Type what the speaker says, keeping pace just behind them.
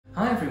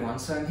Hi everyone,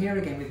 so I'm here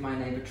again with my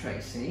neighbour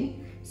Tracey.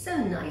 So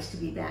nice to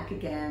be back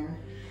again.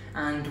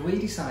 And we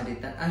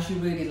decided that as you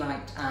really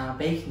liked our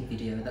baking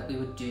video that we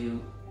would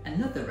do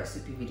another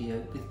recipe video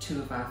with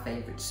two of our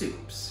favourite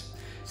soups.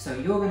 So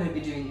you're going to be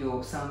doing your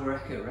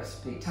salmorejo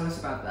recipe. Tell us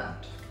about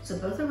that. So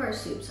both of our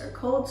soups are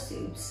cold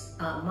soups.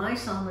 My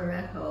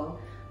salmorejo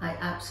I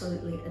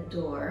absolutely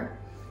adore.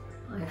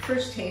 I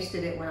first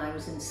tasted it when I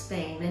was in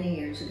Spain many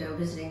years ago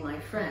visiting my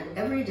friend.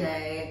 Every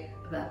day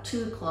about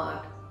 2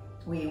 o'clock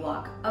we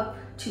walk up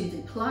to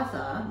the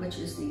plaza, which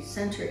is the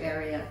center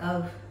area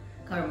of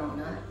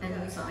Carmona, and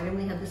outside and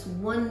we have this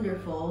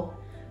wonderful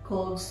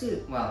cold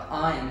soup. Well,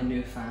 I am a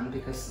new fan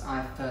because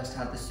I first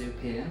had the soup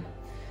here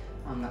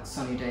on that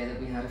sunny day that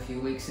we had a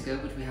few weeks ago,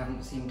 which we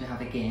haven't seemed to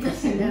have again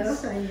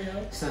since. I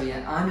know. So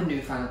yeah, I'm a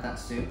new fan of that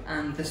soup,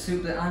 and the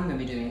soup that I'm going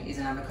to be doing is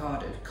an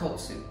avocado cold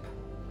soup.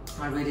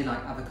 I really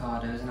like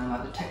avocados and I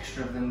like the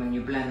texture of them when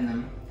you blend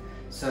them.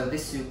 So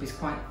this soup is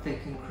quite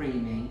thick and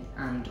creamy,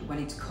 and when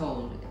it's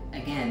cold,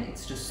 again,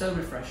 it's just so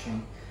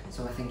refreshing.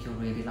 So I think you'll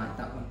really like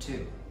that one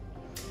too.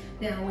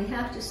 Now we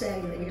have to say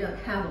that we don't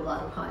have a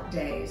lot of hot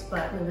days,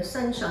 but when the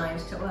sun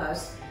shines to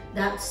us,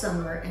 that's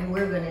summer and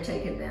we're going to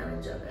take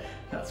advantage of it.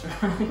 That's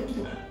right.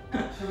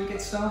 Shall we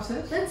get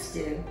started? Let's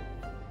do.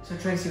 So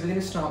Tracey, we're going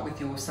to start with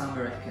your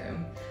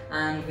salmorejo,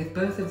 and with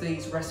both of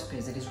these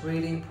recipes it is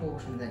really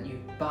important that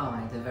you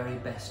buy the very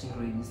best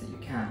ingredients that you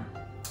can.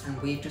 And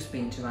we've just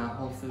been to our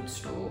Whole Foods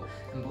store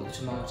and bought the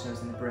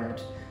tomatoes and the bread,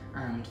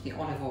 and the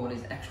olive oil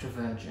is extra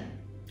virgin.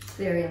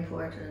 Very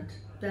important.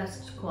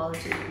 Best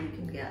quality that you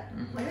can get.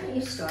 Why don't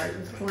you start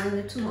with coring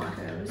the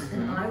tomatoes,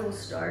 and I will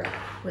start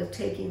with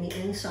taking the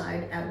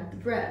inside out of the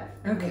bread,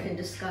 and we can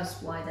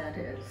discuss why that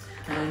is.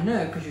 And I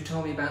know, because you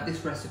told me about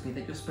this recipe,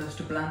 that you're supposed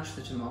to blanch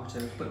the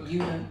tomatoes, but you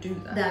don't do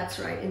that. That's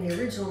right. In the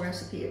original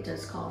recipe it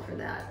does call for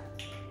that.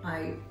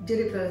 I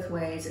did it both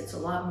ways. It's a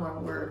lot more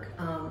work.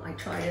 I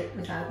tried it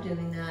without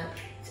doing that.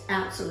 It's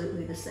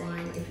absolutely the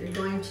same. If you're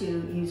going to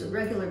use a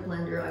regular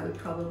blender, I would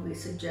probably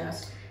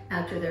suggest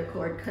after they're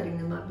cored, cutting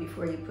them up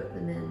before you put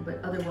them in,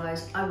 but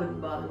otherwise I wouldn't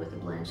bother with the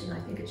blanching.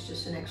 I think it's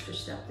just an extra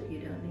step that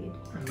you don't need.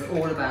 And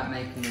we're all about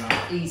making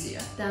life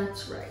easier.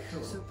 That's right.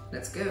 So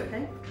let's go.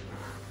 Okay.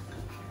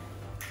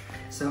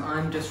 So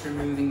I'm just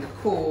removing the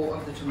core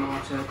of the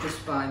tomato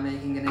just by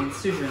making an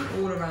incision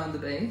all around the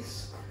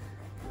base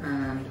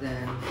and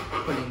then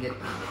pulling it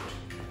out.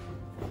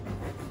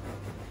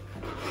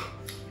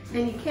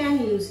 And you can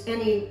use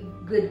any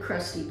good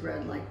crusty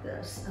bread like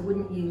this. I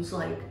wouldn't use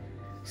like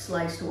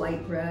sliced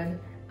white bread,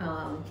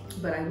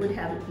 but I would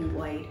have it be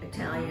white,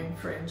 Italian,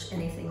 French,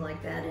 anything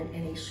like that in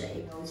any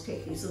shape. I always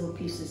take these little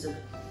pieces of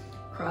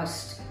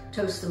crust,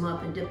 toast them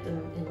up and dip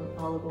them in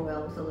olive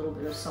oil with a little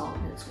bit of salt,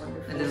 and it's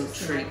wonderful. A little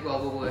treat while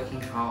we're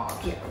working hard.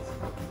 Yeah.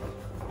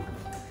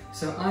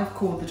 So I've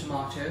cored the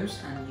tomatoes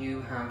and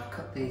you have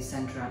cut the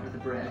centre out of the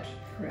bread.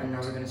 Correct. And now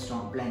we're going to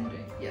start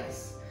blending.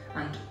 Yes.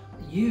 And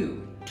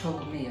you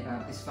told me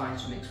about this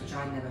Vitamix, which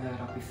I never heard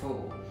of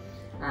before.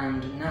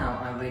 And now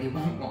I really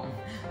want one.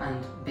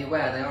 And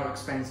beware, they are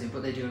expensive,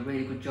 but they do a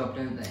really good job,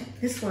 don't they?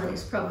 This one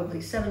is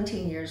probably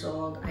 17 years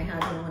old. I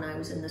had one when I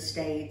was in the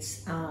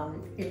States.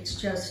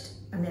 It's just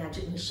a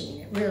magic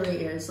machine. It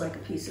really is like a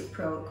piece of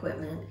pro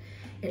equipment.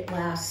 It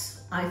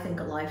lasts, I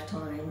think, a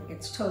lifetime.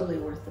 It's totally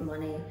worth the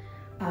money.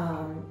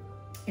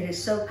 It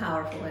is so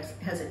powerful. It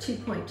has a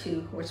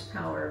 2.2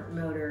 horsepower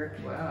motor.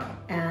 Wow.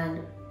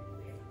 And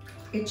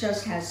it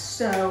just has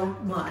so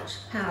much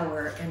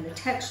power, and the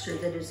texture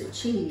that is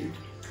achieved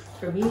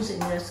from using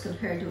this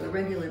compared to a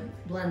regular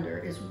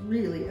blender is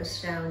really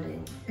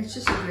astounding. It's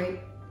just a great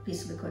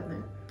piece of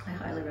equipment. I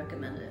highly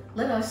recommend it.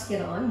 Let us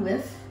get on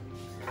with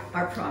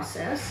our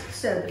process.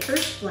 So the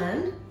first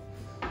blend,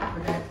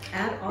 we're going to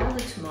add all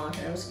the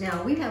tomatoes.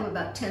 Now we have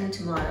about 10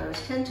 tomatoes,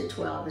 10 to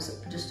 12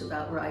 is just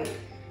about right.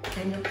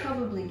 And you'll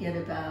probably get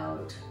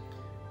about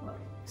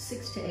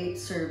 6 to 8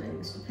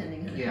 servings,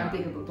 depending on how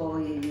big of a bowl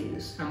you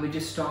use. And we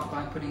just start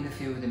by putting a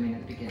few of them in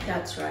at the beginning.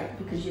 That's right,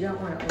 because you don't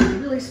want to, you're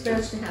really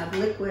supposed to have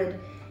liquid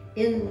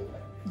in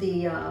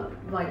the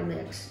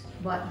Vitamix,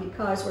 but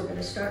because we're going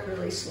to start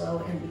really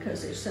slow and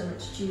because there's so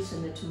much juice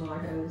in the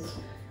tomatoes,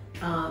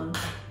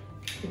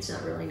 it's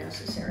not really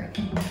necessary.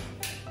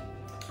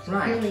 So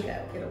right. Here we go.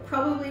 It'll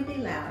probably be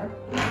loud.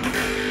 No,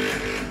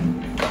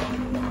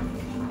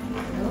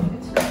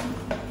 it's not.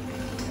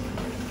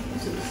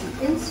 So you see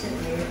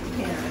instantly, if you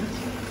can,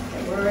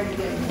 that we're already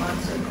getting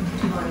lots of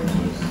tomato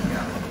juice.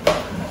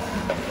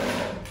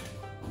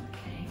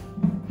 Okay.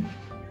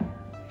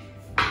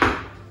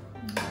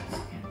 Let's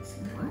add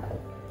some more.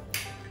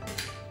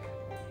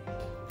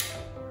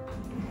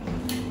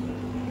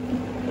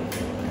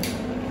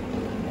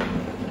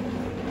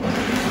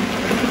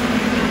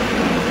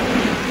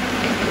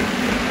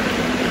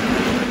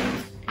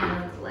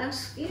 And the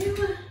last few.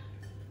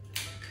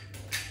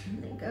 And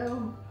they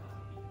go.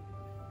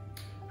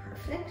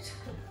 Perfect.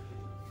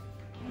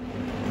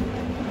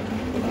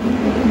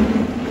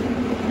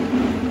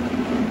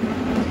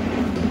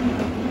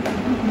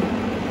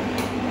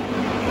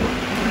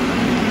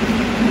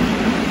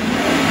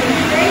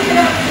 Raise it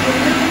up to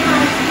a really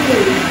high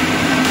speed.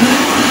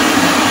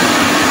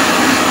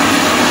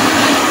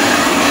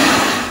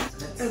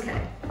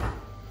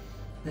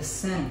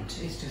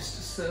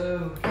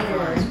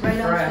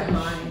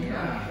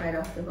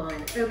 off the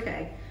vine.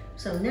 Okay,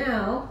 so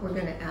now we're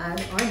going to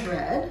add our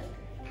bread,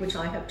 which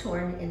I have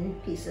torn in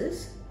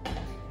pieces,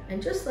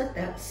 and just let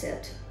that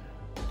sit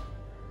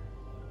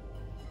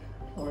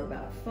for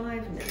about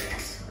 5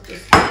 minutes.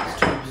 Just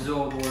to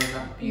absorb all of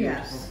that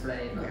beautiful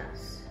flavour.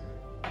 Yes.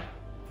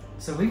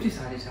 So we've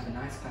decided to have a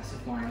nice glass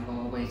of wine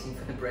while we're waiting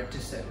for the bread to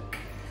soak.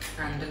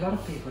 And a lot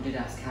of people did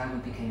ask how we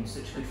became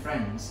such good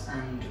friends,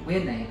 and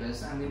we're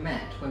neighbours, and we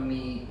met when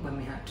we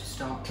had to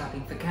start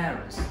clapping for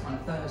carers on a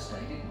Thursday,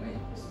 didn't we?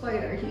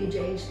 Despite our huge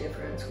age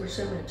difference, we're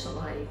so much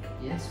alike.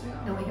 Yes, we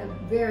are. And we have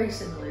very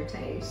similar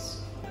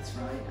tastes. That's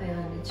right.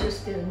 And it's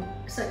just been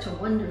such a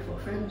wonderful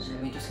friendship.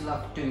 And we just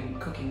love doing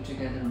cooking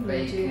together and We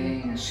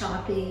baking do and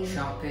shopping,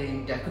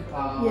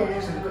 decoupage. Yeah.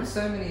 So we've got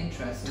so many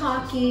interests.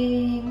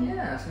 talking.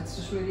 Yeah, so it's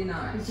just really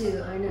nice. We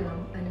do, I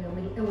know.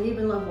 And we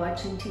even love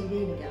watching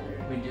TV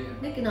together. We do.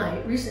 Nick and I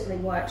recently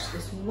watched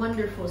this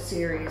wonderful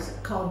series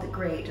called The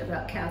Great,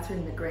 about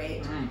Catherine the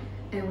Great.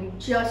 And we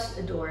just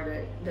adored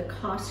it. The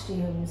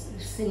costumes, the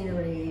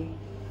scenery,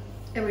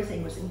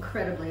 everything was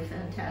incredibly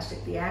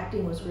fantastic. The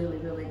acting was really,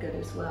 really good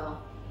as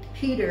well.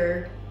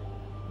 Peter,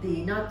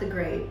 not the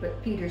Great, but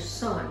Peter's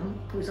son,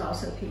 who's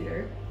also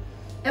Peter,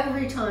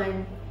 every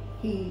time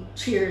he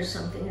cheers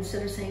something,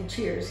 instead of saying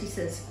cheers, he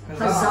says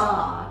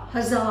huzzah,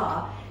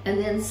 huzzah, and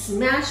then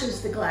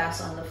smashes the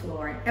glass on the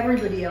floor. And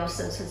everybody else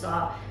says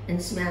huzzah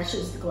and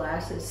smashes the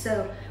glasses.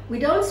 So we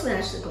don't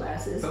smash the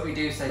glasses, but we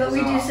do say but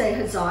huzzah. We do say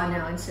huzzah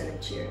now instead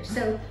of cheers.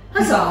 So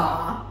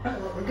huzzah!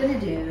 What we're going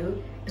to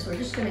do is we're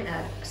just going to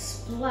add a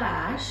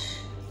splash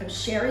of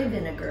sherry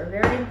vinegar,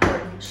 very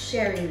important,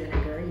 sherry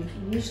vinegar. You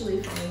can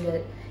usually find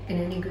it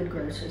in any good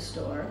grocery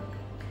store.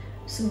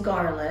 Some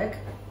garlic.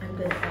 I'm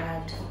going to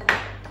add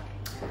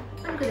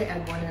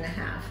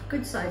 1.5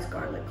 good-sized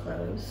garlic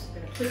cloves.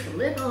 I'm going to put the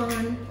lid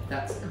on.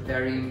 That's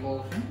very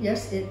important.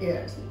 Yes, it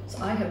is.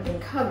 So I have been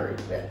covered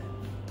with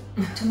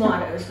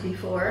tomatoes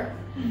before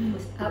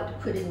without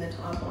putting the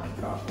top on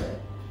properly.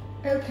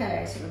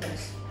 Okay, so we're going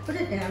to put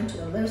it down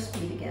to a low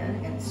speed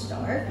again and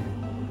start.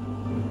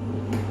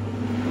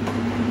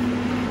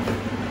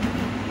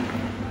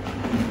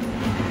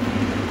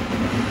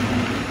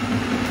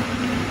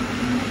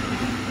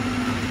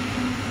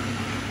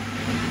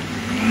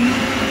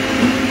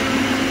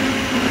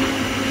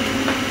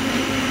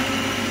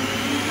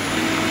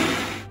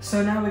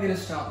 So now we're going to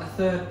start the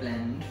third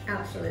blend.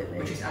 Absolutely.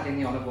 Which is adding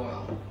the olive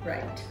oil.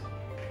 Right.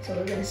 So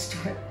we're going to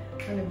start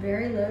on a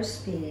very low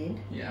speed.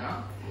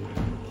 Yeah.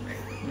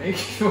 Make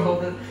sure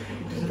that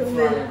it doesn't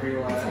fly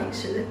everywhere. Make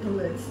sure that the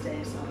lid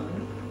stays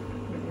on.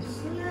 Really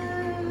slow,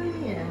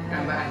 yeah.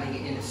 And we're adding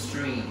it in a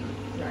stream.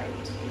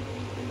 Right.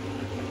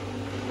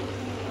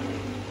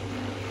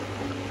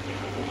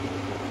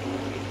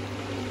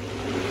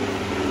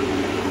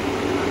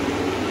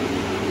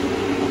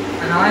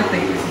 And I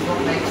think this is what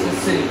makes the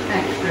soup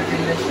extra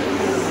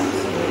delicious.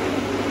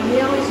 And we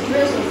always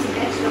drizzle some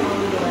extra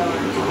olive oil on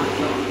top.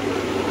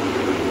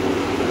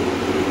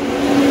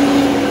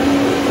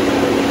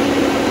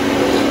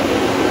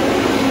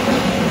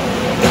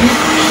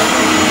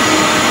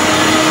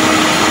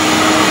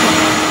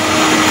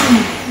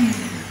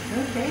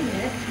 Okay,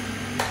 Nick.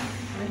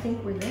 I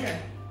think we're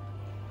there.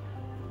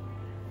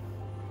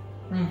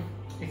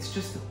 It's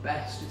just the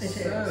best. It's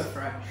It so is.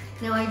 fresh.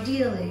 Now,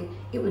 ideally,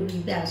 it would be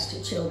best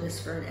to chill this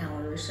for an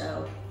hour or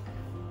so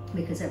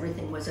because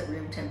everything was at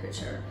room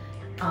temperature.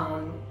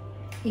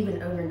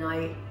 Even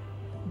overnight,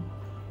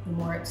 the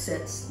more it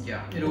sits,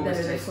 Yeah, the it always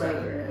better the tastes flavor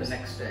better is. the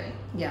next day.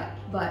 Yeah,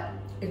 but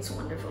it's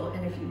wonderful.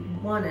 And if you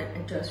want it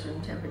at just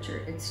room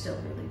temperature, it's still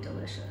really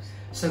delicious.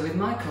 So with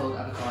my cold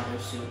avocado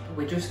soup,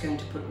 we're just going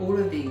to put all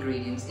of the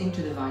ingredients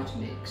into the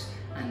Vitamix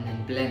and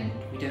then blend.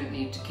 We don't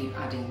need to keep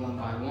adding one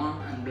by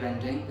one and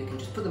blending. We can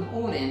just put them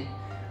all in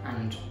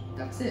and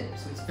that's it.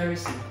 So it's very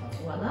simple.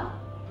 Voila.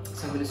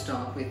 So I'm going to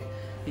start with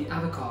the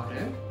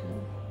avocado.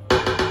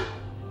 So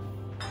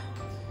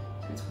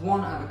it's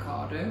 1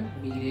 avocado,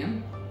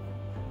 medium.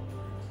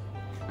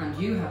 And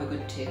you have a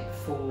good tip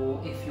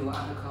for if your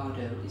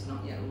avocado is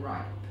not yet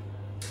ripe.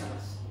 Tell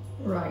us.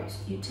 Right,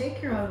 you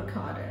take your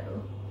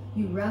avocado,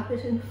 you wrap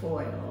it in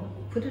foil,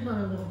 put it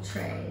on a little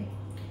tray,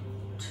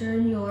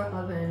 turn your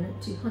oven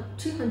to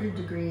 200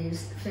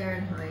 degrees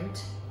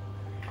Fahrenheit,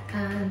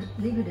 and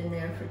leave it in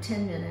there for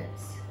 10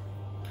 minutes.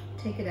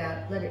 Take it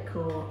out, let it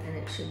cool, and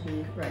it should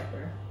be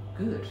riper.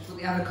 Good. For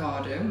the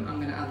avocado, I'm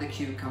going to add the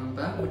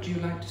cucumber. Would you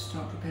like to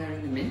start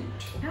preparing the mint?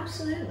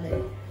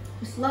 Absolutely.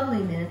 This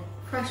lovely mint,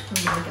 fresh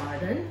from my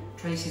garden.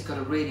 Tracey's got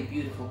a really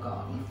beautiful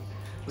garden.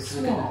 Which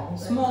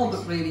Small,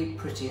 but really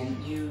pretty,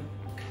 and you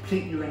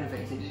completely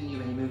renovated, didn't you,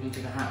 when you moved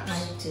into the house?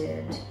 I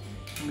did.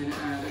 I'm going to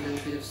add a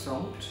little bit of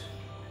salt.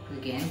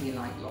 Again, we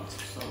like lots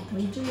of salt.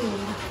 We do.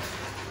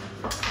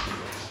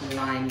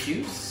 Lime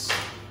juice.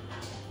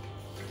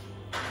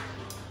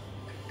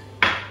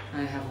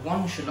 I have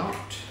 1 shallot.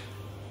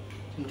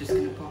 I'm just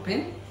going to pop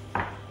in.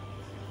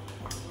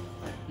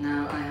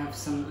 Now I have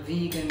some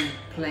vegan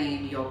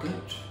plain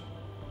yogurt.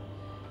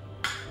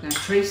 Now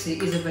Tracey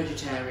is a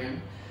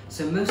vegetarian,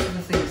 so most of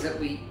the things that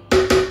we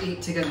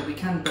eat together we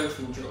can both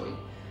enjoy.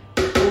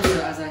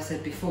 also, as I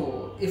said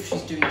before, if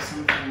she's doing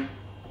something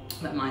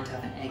that might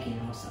have an egg in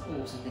or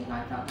something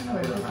like that, then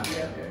I will have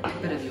a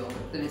bit of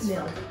yogurt, then it's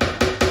fine.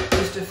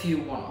 Just a few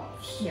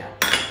one-offs. Yeah.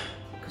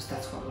 Because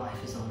that's what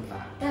life is all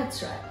about.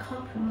 That's right,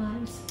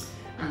 compromise.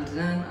 And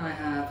then I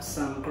have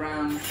some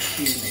ground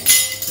cumin.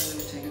 So I'm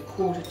going to take a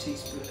quarter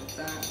teaspoon of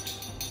that.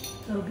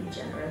 Oh, be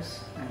generous.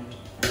 And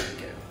there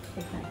we go.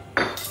 Okay.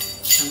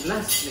 And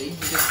lastly,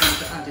 we're just going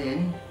to add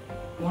in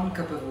 1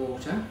 cup of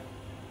water.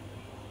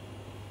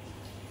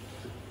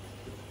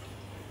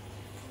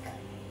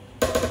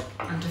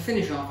 And to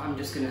finish off, I'm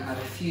just going to add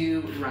a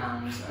few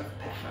rounds of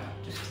pepper,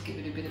 just to give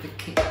it a bit of a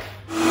kick.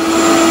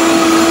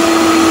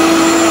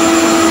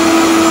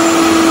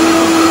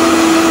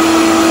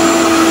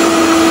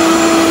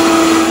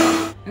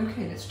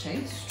 Okay, let's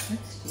taste.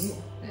 Let's do.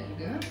 There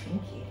we go.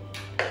 Thank you.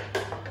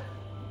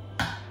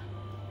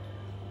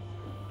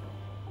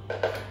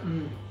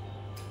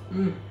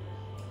 You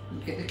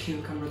get the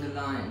cucumber, the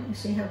lime. You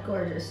see how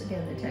gorgeous,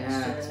 again, the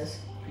texture is.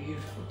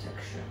 Beautiful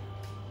texture.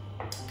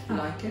 You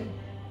like it?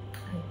 I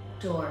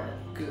adore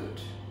it.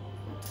 Good.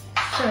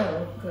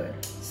 So good.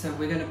 So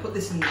we're going to put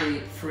this in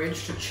the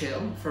fridge to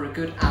chill for a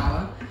good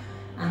hour,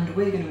 and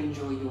we're going to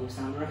enjoy your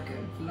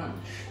salmorejo for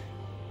lunch.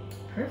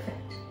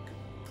 Perfect.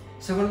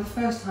 So one of the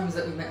first times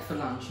that we met for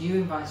lunch, you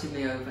invited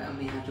me over and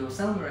we had your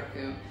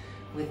salmorejo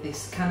with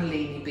this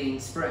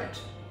cannellini-bean-spread.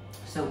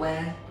 So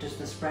where does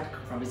the spread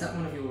come from? Is that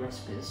one of your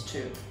recipes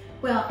too?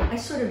 Well, I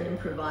sort of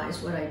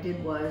improvised. What I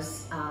did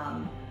was,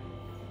 I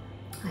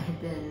had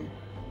been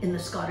in the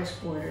Scottish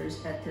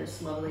borders at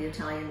this lovely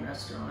Italian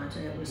restaurant,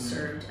 and it was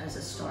served as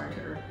a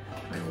starter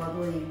on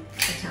lovely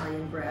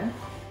Italian bread.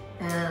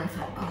 And I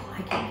thought, oh,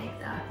 I can make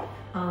that.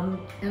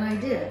 And I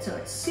did. So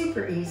it's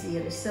super easy.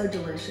 It is so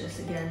delicious.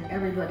 Again,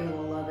 everybody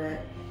will love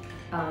it.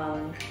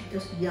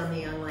 Just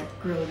yummy on like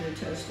grilled or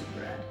toasted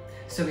bread.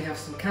 So we have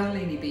some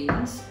cannellini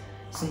beans,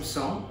 some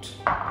salt,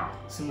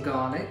 some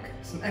garlic,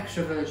 some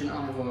extra virgin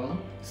olive oil,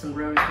 some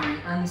rosemary,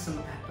 and some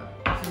pepper.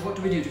 So what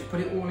do we do? Just put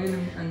it all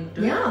in and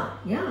do it?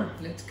 Yeah.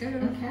 Let's go.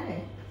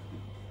 Okay.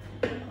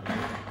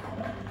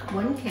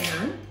 1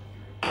 can.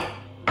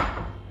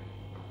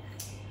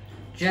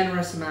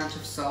 Generous amount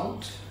of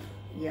salt.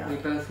 Yeah. We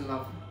both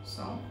love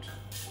salt.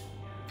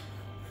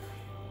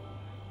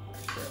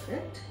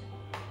 Perfect.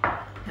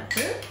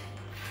 Pepper.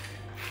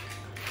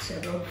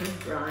 Several good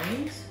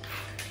grinds.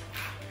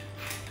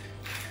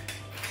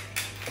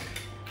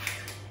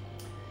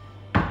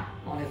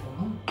 Olive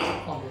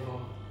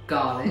oil,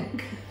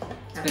 garlic.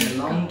 It's been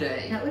a long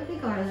day. That would be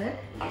garlic.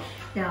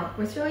 Now,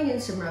 we're throwing in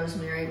some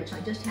rosemary, which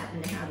I just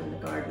happened to have in the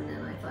garden,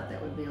 and I thought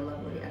that would be a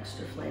lovely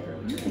extra flavor,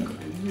 which I think would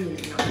be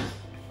really nice.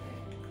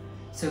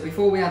 So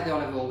before we add the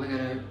olive oil, we're going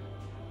to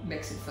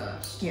mix it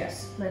first.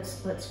 Yes,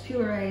 let's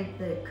puree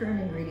the current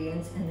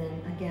ingredients, and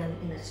then again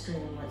in a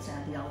stream, let's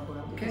add the olive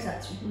oil, because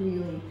that's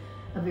really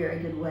a very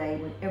good way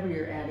whenever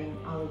you're adding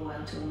olive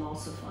oil to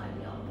emulsify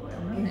the olive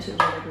oil into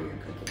whatever you're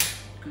cooking.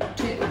 Good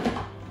tip.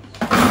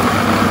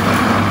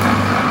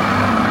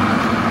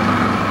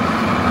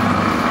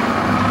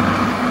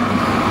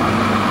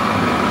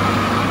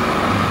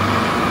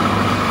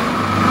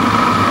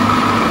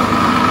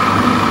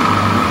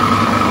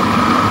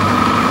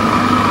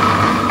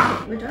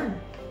 We're done.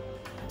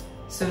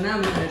 So now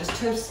we're going to just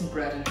toast some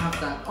bread and have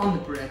that on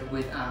the bread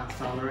with our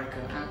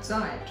salmorejo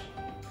outside.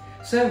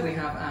 So we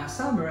have our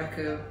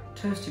salmorejo,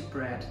 toasted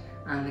bread,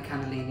 and the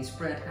cannellini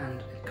spread,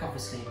 and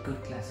obviously a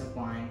good glass of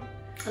wine.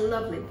 A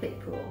lovely pig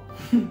pool.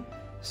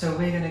 So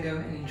we're going to go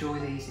and enjoy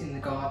these in the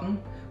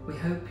garden. We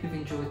hope you've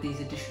enjoyed these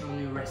additional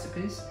new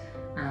recipes,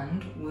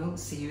 and we'll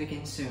see you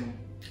again soon.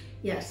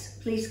 Yes,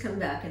 please come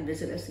back and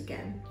visit us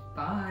again.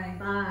 Bye.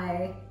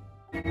 Bye.